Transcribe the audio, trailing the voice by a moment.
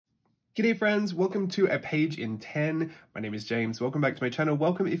G'day friends, welcome to A Page in 10. My name is James. Welcome back to my channel.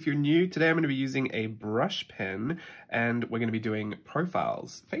 Welcome if you're new. Today I'm going to be using a brush pen and we're going to be doing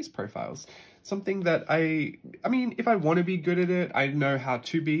profiles, face profiles. Something that I mean, if I want to be good at it, I know how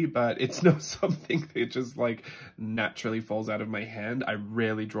to be, but it's not something that just like naturally falls out of my hand. I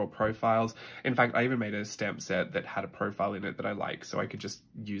rarely draw profiles. In fact, I even made a stamp set that had a profile in it that I like, so I could just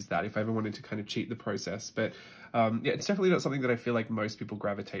use that if I ever wanted to kind of cheat the process. But yeah, it's definitely not something that I feel like most people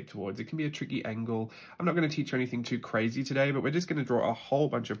gravitate towards. It can be a tricky angle. I'm not going to teach you anything too crazy today, but we're just going to draw a whole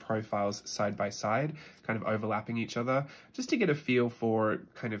bunch of profiles side by side, kind of overlapping each other, just to get a feel for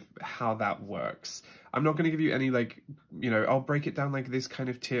kind of how that works. I'm not going to give you any like, I'll break it down like this kind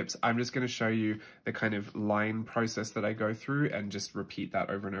of tips. I'm just going to show you the kind of line process that I go through and just repeat that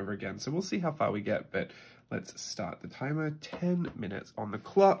over and over again. So we'll see how far we get, but let's start the timer. 10 minutes on the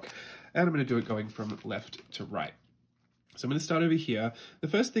clock, and I'm going to do it going from left to right. So I'm going to start over here. The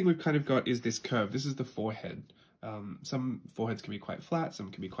first thing we've kind of got is this curve. This is the forehead. Some foreheads can be quite flat,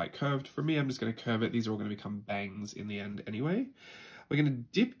 some can be quite curved. For me, I'm just going to curve it. These are all going to become bangs in the end anyway. We're going to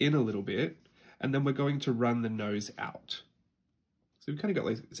dip in a little bit, and then we're going to run the nose out. So we've kind of got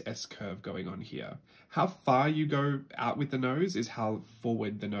like this S curve going on here. How far you go out with the nose is how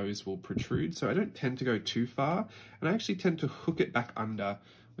forward the nose will protrude. So I don't tend to go too far, and I actually tend to hook it back under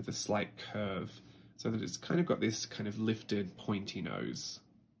with a slight curve so that it's kind of got this kind of lifted pointy nose.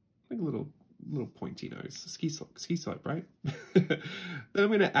 Like a little pointy nose. Ski slope, right? Then I'm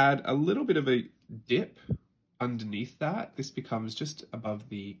going to add a little bit of a dip underneath that. This becomes just above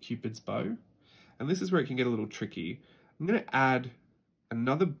the Cupid's bow. And this is where it can get a little tricky. I'm going to add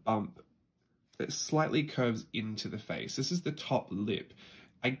another bump that slightly curves into the face. This is the top lip.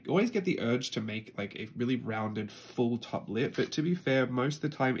 I always get the urge to make like a really rounded full top lip, but to be fair, most of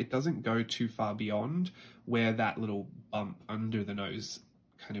the time it doesn't go too far beyond where that little bump under the nose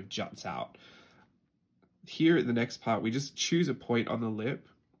kind of juts out. Here at the next part, we just choose a point on the lip,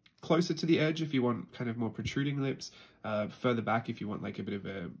 closer to the edge if you want kind of more protruding lips, further back if you want like a bit of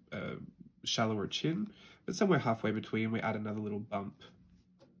a shallower chin, but somewhere halfway between we add another little bump,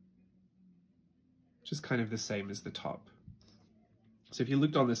 just kind of the same as the top. So if you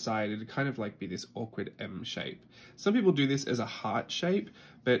looked on the side, it'd kind of like be this awkward M shape. Some people do this as a heart shape,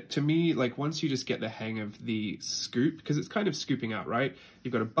 but to me, like once you just get the hang of the scoop, because it's kind of scooping out, right?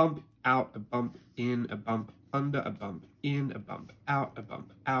 You've got a bump out, a bump in, a bump under, a bump in, a bump out, a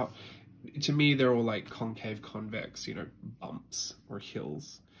bump out. To me, they're all like concave, convex, bumps or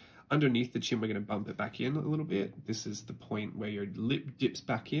hills. Underneath the chin, we're going to bump it back in a little bit. This is the point where your lip dips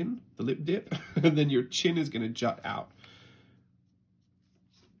back in, the lip dip, and then your chin is going to jut out.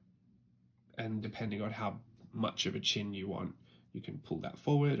 And depending on how much of a chin you want, you can pull that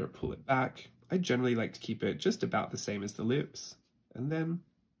forward or pull it back. I generally like to keep it just about the same as the lips, and then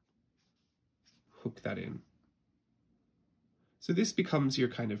hook that in. So this becomes your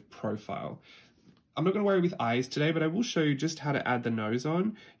kind of profile. I'm not going to worry with eyes today, but I will show you just how to add the nose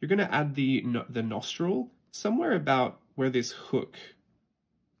on. You're going to add the nostril somewhere about where this hook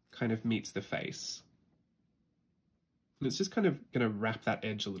kind of meets the face. And it's just kind of going to wrap that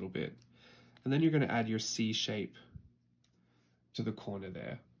edge a little bit. And then you're going to add your C shape to the corner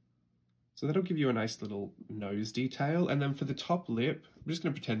there. So that'll give you a nice little nose detail. And then for the top lip, I'm just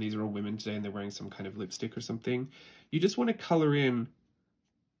going to pretend these are all women today and they're wearing some kind of lipstick or something. You just want to color in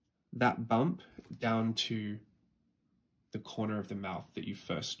that bump down to the corner of the mouth that you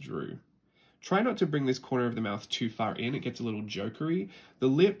first drew. Try not to bring this corner of the mouth too far in. It gets a little jokery. The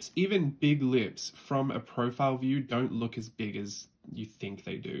lips, even big lips from a profile view, don't look as big as you think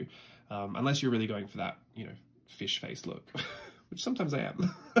they do. Unless you're really going for that, fish face look, which sometimes I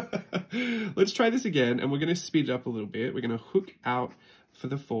am. Let's try this again, and we're going to speed it up a little bit. We're going to hook out for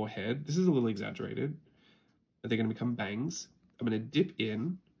the forehead. This is a little exaggerated, but they're going to become bangs. I'm going to dip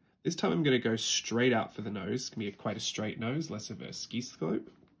in. This time I'm going to go straight out for the nose. It's going to be quite a straight nose, less of a ski slope.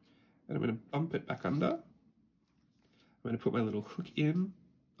 And I'm going to bump it back under. I'm going to put my little hook in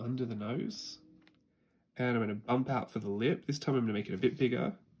under the nose. And I'm going to bump out for the lip. This time I'm going to make it a bit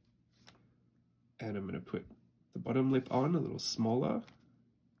bigger. And I'm going to put the bottom lip on a little smaller.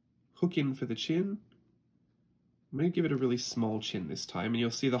 Hook in for the chin. I'm going to give it a really small chin this time, and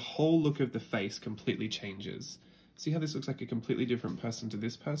you'll see the whole look of the face completely changes. See how this looks like a completely different person to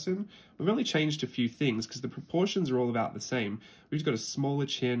this person? We've only changed a few things because the proportions are all about the same. We've just got a smaller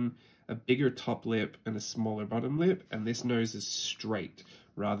chin, a bigger top lip, and a smaller bottom lip, and this nose is straight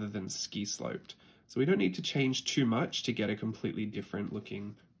rather than ski sloped. So we don't need to change too much to get a completely different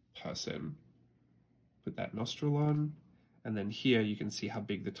looking person. Put that nostril on, and then here you can see how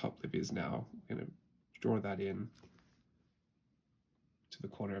big the top lip is now. I'm going to draw that in to to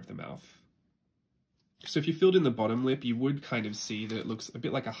the corner of the mouth. So if you filled in the bottom lip, you would kind of see that it looks a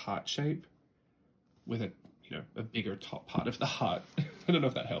bit like a heart shape with a, you know, a bigger top part of the heart. I don't know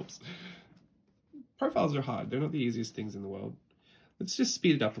if that helps. Profiles are hard. They're not the easiest things in the world. Let's just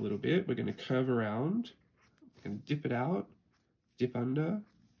speed it up a little bit. We're going to curve around. We're going to dip it out, dip under,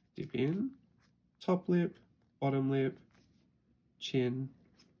 dip in, top lip, bottom lip, chin,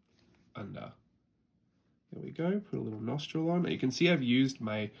 under. There we go. Put a little nostril on. You can see I've used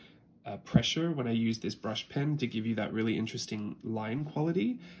my pressure when I use this brush pen to give you that really interesting line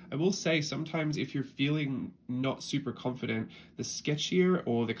quality. I will say sometimes if you're feeling not super confident, the sketchier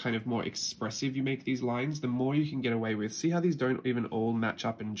or the kind of more expressive you make these lines, the more you can get away with. See how these don't even all match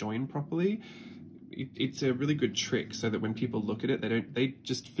up and join properly? It's a really good trick so that when people look at it, they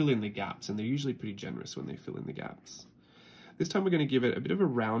just fill in the gaps, and they're usually pretty generous when they fill in the gaps. This time we're going to give it a bit of a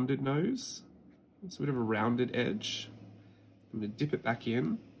rounded nose. It's a bit of a rounded edge. I'm going to dip it back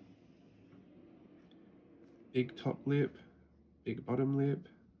in. Big top lip, big bottom lip,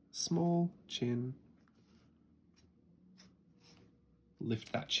 small chin.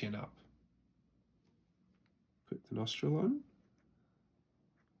 Lift that chin up. Put the nostril on.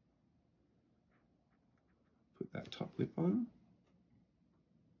 Put that top lip on.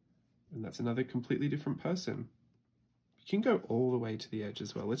 And that's another completely different person. You can go all the way to the edge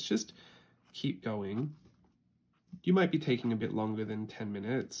as well. Let's just keep going. You might be taking a bit longer than 10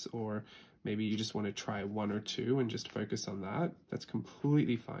 minutes, or maybe you just want to try 1 or 2 and just focus on that. That's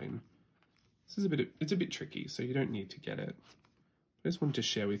completely fine. This is it's a bit tricky, so you don't need to get it. I just wanted to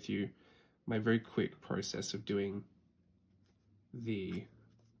share with you my very quick process of doing the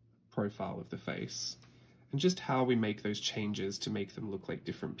profile of the face and just how we make those changes to make them look like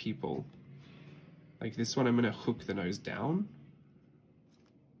different people. Like this one, I'm going to hook the nose down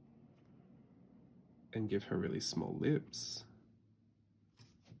and give her really small lips.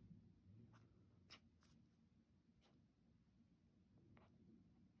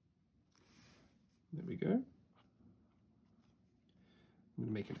 There we go. I'm going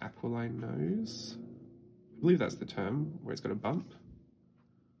to make an aquiline nose. I believe that's the term, where it's got a bump.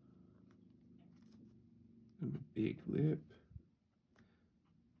 And a big lip.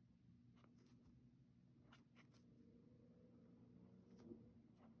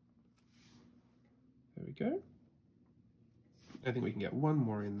 There we go. I think we can get one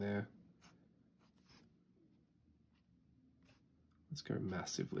more in there. Let's go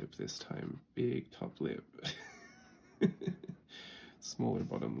massive lip this time. Big top lip. Smaller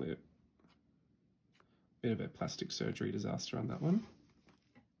bottom lip. Bit of a plastic surgery disaster on that one.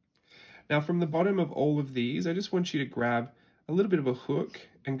 Now from the bottom of all of these, I just want you to grab a little bit of a hook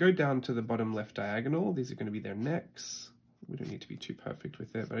and go down to the bottom left diagonal. These are going to be their necks. We don't need to be too perfect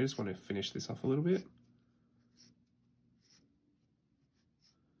with it, but I just want to finish this off a little bit.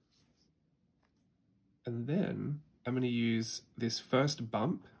 And then I'm going to use this first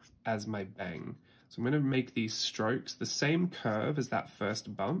bump as my bang. So I'm going to make these strokes the same curve as that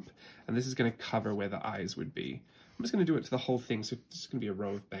first bump, and this is going to cover where the eyes would be. I'm just going to do it to the whole thing, so it's going to be a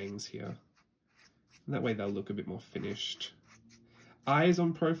row of bangs here. And that way they'll look a bit more finished. Eyes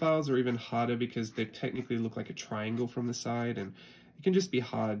on profiles are even harder because they technically look like a triangle from the side, and it can just be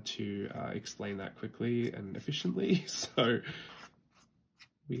hard to explain that quickly and efficiently. So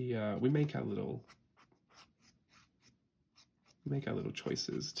we make our little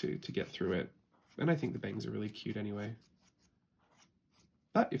choices to get through it. And I think the bangs are really cute anyway.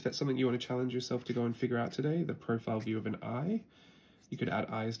 But if that's something you want to challenge yourself to go and figure out today, the profile view of an eye, you could add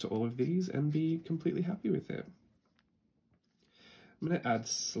eyes to all of these and be completely happy with it. I'm going to add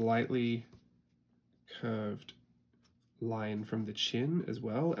slightly curved line from the chin as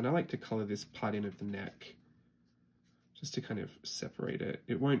well. And I like to color this part in of the neck just to kind of separate it.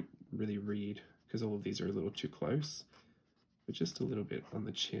 It won't really read because all of these are a little too close, but just a little bit on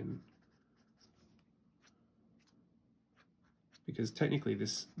the chin. Because technically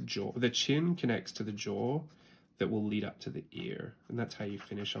this jaw, the chin connects to the jaw that will lead up to the ear, and that's how you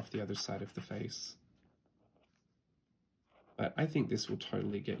finish off the other side of the face. But I think this will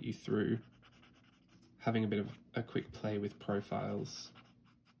totally get you through having a bit of a quick play with profiles.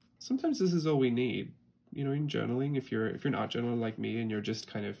 Sometimes this is all we need, you know, in journaling. If you're an art journaler like me and you're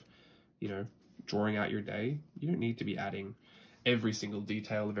just kind of, you know, drawing out your day, you don't need to be adding every single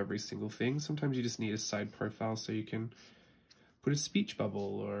detail of every single thing. Sometimes you just need a side profile so you can put a speech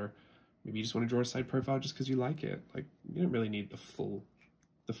bubble, or maybe you just want to draw a side profile just because you like it. Like, you don't really need the full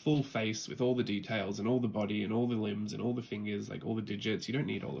face with all the details and all the body and all the limbs and all the fingers, like all the digits. You don't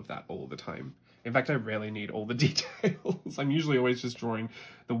need all of that all the time. In fact, I rarely need all the details. I'm usually always just drawing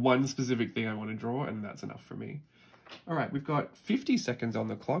the one specific thing I want to draw, and that's enough for me. All right, we've got 50 seconds on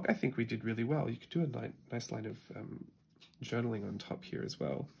the clock. I think we did really well. You could do a nice line of journaling on top here as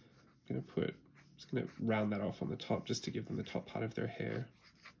well. I'm just gonna round that off on the top just to give them the top part of their hair.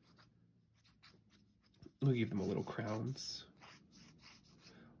 We'll give them a little crowns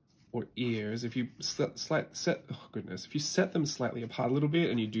or ears. If you if you set them slightly apart a little bit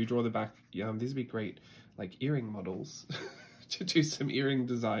and you do draw the back, these would be great like earring models to do some earring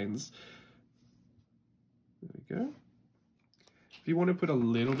designs. There we go. If you want to put a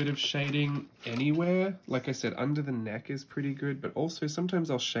little bit of shading anywhere, like I said, under the neck is pretty good, but also sometimes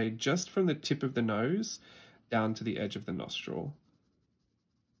I'll shade just from the tip of the nose down to the edge of the nostril.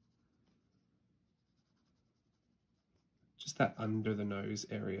 Just that under the nose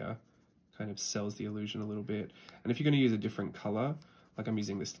area kind of sells the illusion a little bit. And if you're going to use a different color, like I'm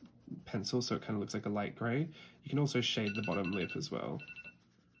using this pencil so it kind of looks like a light gray, you can also shade the bottom lip as well.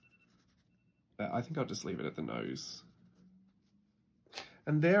 But I think I'll just leave it at the nose.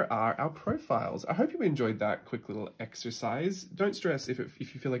 And there are our profiles. I hope you enjoyed that quick little exercise. Don't stress if you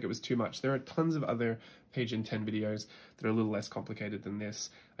feel like it was too much. There are tons of other page in 10 videos that are a little less complicated than this.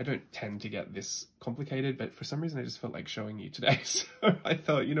 I don't tend to get this complicated, but for some reason I just felt like showing you today. So I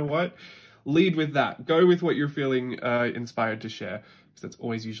thought, you know what? Lead with that. Go with what you're feeling inspired to share, because that's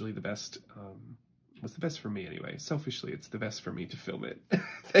always usually the best. It's the best for me anyway. Selfishly, it's the best for me to film it.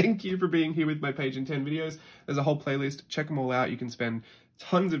 Thank you for being here with my page in 10 videos. There's a whole playlist. Check them all out. You can spend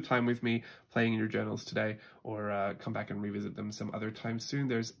tons of time with me playing in your journals today, or come back and revisit them some other time soon.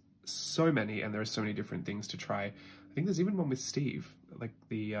 There's so many, and there are so many different things to try. I think there's even one with Steve, like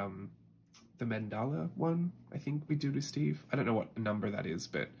the mandala one, I think we did with Steve. I don't know what number that is,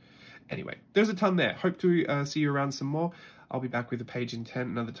 but anyway, there's a ton there. Hope to see you around some more. I'll be back with a page in 10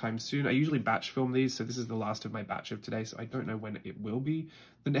 another time soon. I usually batch film these, so this is the last of my batch of today, so I don't know when it will be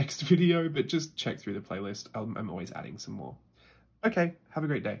the next video, but just check through the playlist. I'm always adding some more. Okay, have a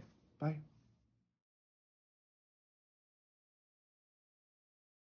great day. Bye.